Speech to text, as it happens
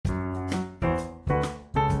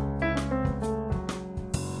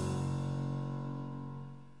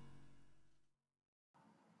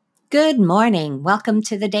Good morning. Welcome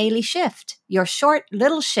to the Daily Shift, your short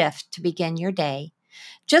little shift to begin your day.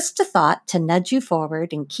 Just a thought to nudge you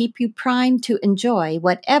forward and keep you primed to enjoy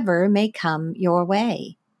whatever may come your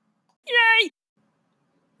way. Yay!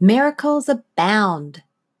 Miracles abound.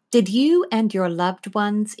 Did you and your loved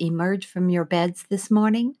ones emerge from your beds this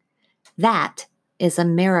morning? That is a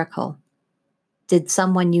miracle. Did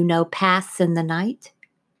someone you know pass in the night?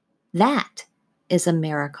 That is a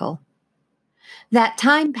miracle. That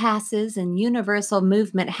time passes and universal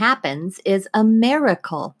movement happens is a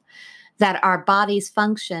miracle. That our bodies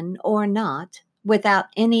function or not without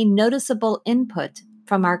any noticeable input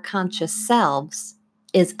from our conscious selves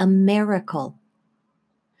is a miracle.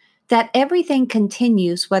 That everything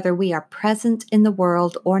continues whether we are present in the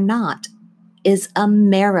world or not is a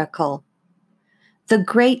miracle. The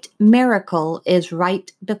great miracle is right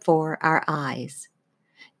before our eyes.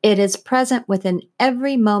 It is present within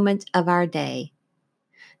every moment of our day.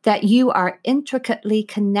 That you are intricately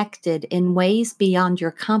connected in ways beyond your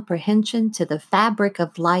comprehension to the fabric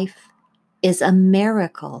of life is a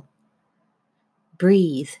miracle.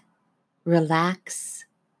 Breathe, relax,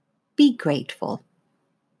 be grateful.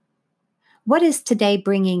 What is today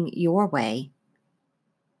bringing your way?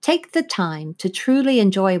 Take the time to truly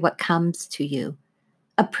enjoy what comes to you.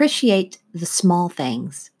 Appreciate the small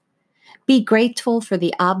things. Be grateful for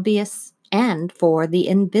the obvious and for the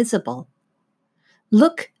invisible.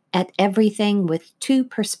 Look at everything with two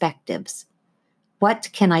perspectives. What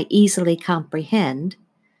can I easily comprehend?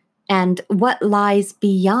 And what lies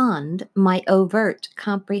beyond my overt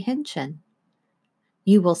comprehension?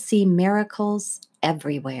 You will see miracles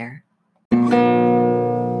everywhere.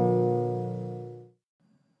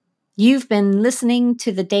 You've been listening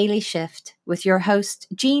to The Daily Shift with your host,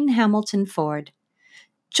 Jean Hamilton Ford.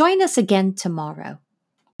 Join us again tomorrow